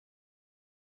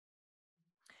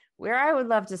Where I would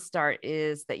love to start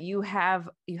is that you have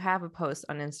a post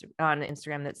on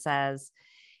Instagram that says,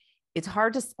 it's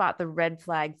hard to spot the red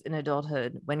flags in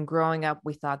adulthood when growing up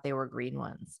we thought they were green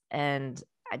ones. And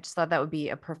I just thought that would be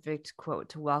a perfect quote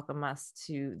to welcome us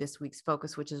to this week's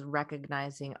focus, which is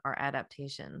recognizing our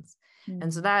adaptations.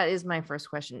 And so that is my first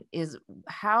question, is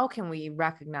how can we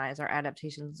recognize our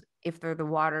adaptations if they're the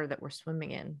water that we're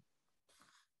swimming in?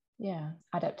 Yeah,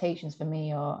 adaptations for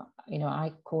me are,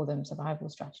 I call them survival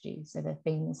strategies. So they're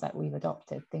things that we've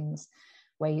adopted,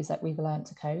 ways that we've learned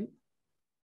to cope.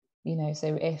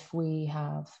 So if we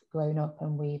have grown up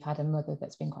and we've had a mother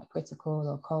that's been quite critical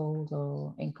or cold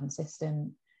or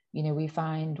inconsistent, we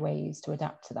find ways to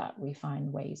adapt to that. We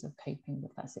find ways of coping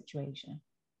with that situation.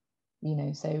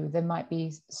 So there might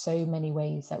be so many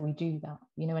ways that we do that,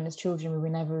 and as children, we were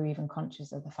never even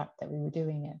conscious of the fact that we were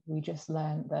doing it. We just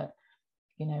learned that,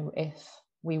 if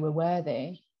we were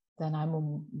worthy, then our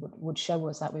mum would show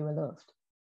us that we were loved.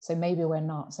 So maybe we're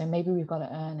not. So maybe we've got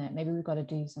to earn it. Maybe we've got to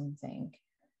do something.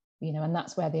 And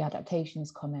that's where the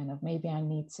adaptations come in, of maybe I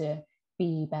need to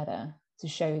be better to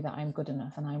show that I'm good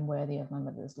enough and I'm worthy of my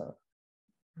mother's love.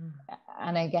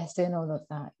 And I guess in all of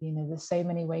that, there's so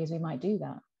many ways we might do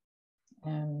that.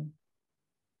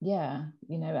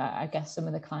 I guess some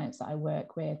of the clients that I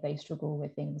work with, they struggle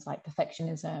with things like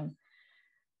perfectionism.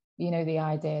 The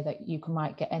idea that you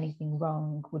might get anything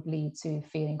wrong would lead to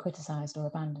feeling criticized or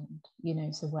abandoned,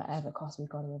 so whatever cost, we've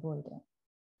got to avoid it.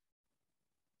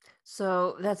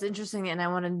 So that's interesting. And I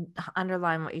want to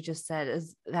underline what you just said,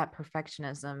 is that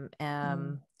perfectionism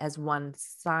as one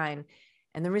sign.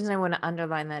 And the reason I want to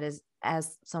underline that is,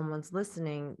 as someone's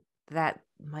listening, that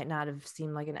might not have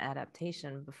seemed like an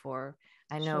adaptation before.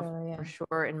 I know for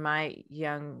sure in my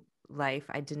young life,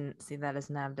 I didn't see that as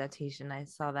an adaptation. I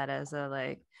saw that as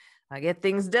I get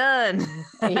things done.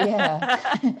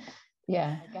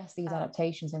 Yeah, I guess these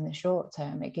adaptations in the short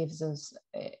term,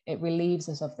 it relieves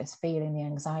us of this feeling, the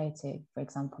anxiety, for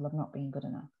example, of not being good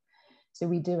enough. So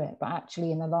we do it, but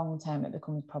actually in the long term, it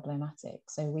becomes problematic.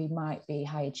 So we might be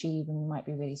high achieving, we might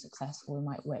be really successful, we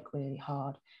might work really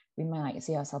hard, we might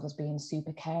see ourselves as being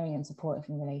super caring and supportive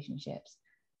in relationships.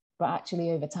 But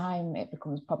actually over time, it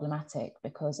becomes problematic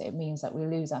because it means that we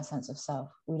lose our sense of self.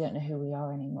 We don't know who we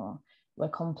are anymore. We're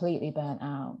completely burnt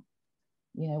out.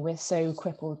 We're so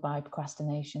crippled by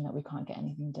procrastination that we can't get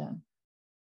anything done.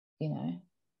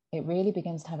 It really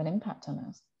begins to have an impact on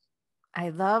us. I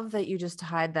love that you just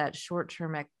tied that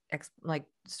short-term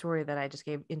story that I just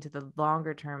gave into the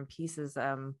longer term pieces.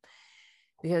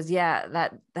 Because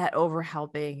that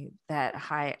overhelping, that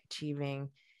high achieving,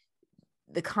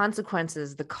 the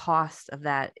consequences, the cost of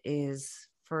that is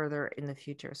further in the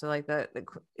future. So like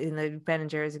in the Ben and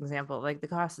Jerry's example, like the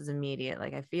cost is immediate.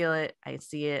 Like I feel it, I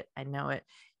see it, I know it.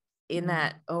 In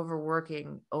that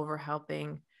overworking,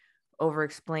 overhelping, over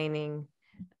explaining,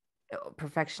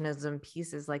 perfectionism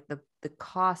pieces, like the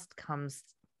cost comes,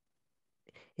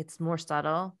 it's more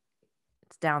subtle,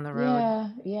 it's down the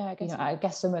road. I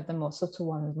guess some of the more subtle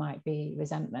ones might be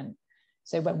resentment.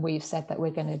 So when we've said that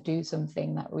we're going to do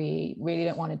something that we really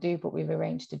don't want to do, but we've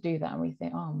arranged to do that, and we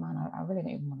think, oh man, I really don't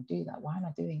even want to do that, why am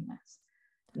I doing this?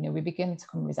 We begin to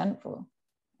become resentful.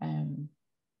 I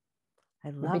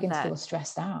love we begin that. to feel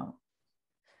stressed out.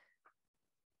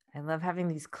 I love having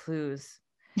these clues.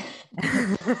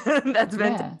 That's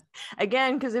fantastic.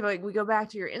 Again, because if we go back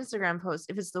to your Instagram post,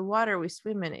 if it's the water we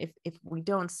swim in, if we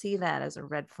don't see that as a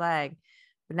red flag,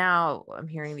 but now I'm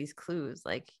hearing these clues,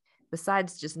 like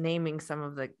besides just naming some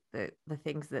of the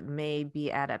things that may be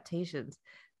adaptations,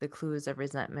 the clues of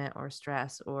resentment or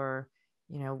stress, or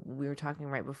we were talking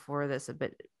right before this a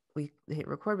bit, we hit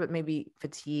record, but maybe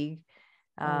fatigue.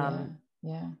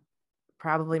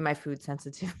 Probably my food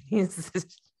sensitivities.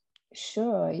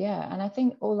 Sure, yeah. And I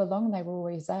think all along they were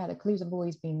always there. The clues have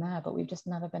always been there, but we've just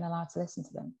never been allowed to listen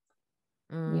to them.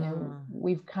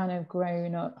 We've kind of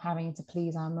grown up having to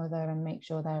please our mother and make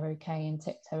sure they're okay and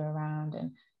tiptoe around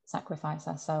and sacrifice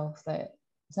ourselves. That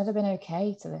it's never been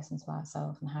okay to listen to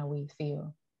ourselves and how we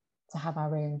feel, to have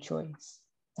our own choice,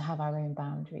 to have our own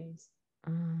boundaries.